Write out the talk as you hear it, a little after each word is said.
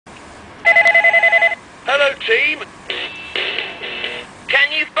team.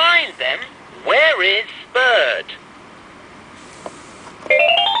 Can you find them? Where is bird?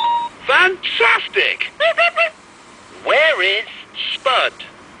 Fantastic! Where is spud?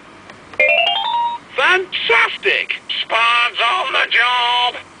 Fantastic! Spud's on the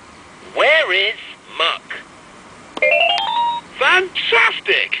job! Where is muck?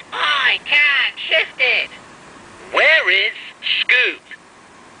 Fantastic! I can't shift it! Where is scoop?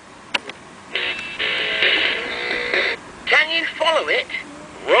 Can you follow it?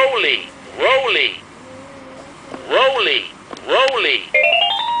 Roly, roly, roly, roly.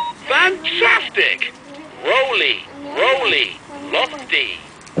 Fantastic! Roly, roly, lofty.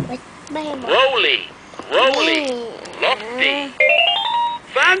 Roly, roly, lofty.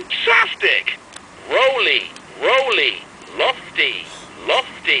 Fantastic! Roly, roly, lofty,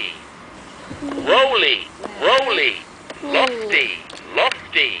 lofty. Roly, roly, lofty,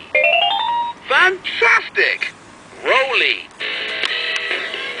 lofty. Fantastic! Roly.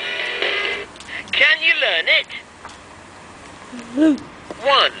 Can you learn it?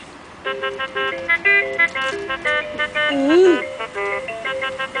 1.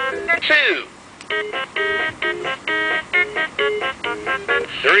 2.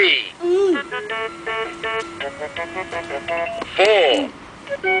 3. 4.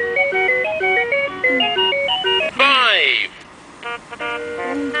 5.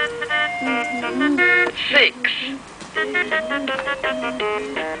 6.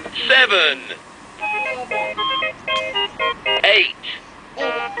 7. 8.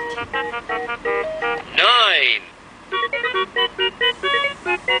 9.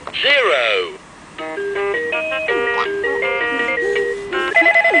 0.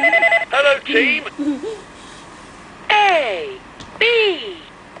 Hello, team. A, B,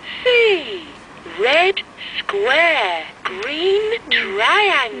 C. Red square, green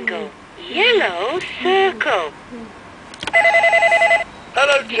triangle, yellow circle.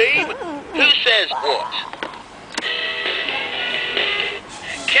 Hello, team. Who says what?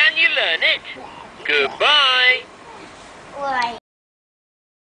 Can you learn it? Goodbye. Right.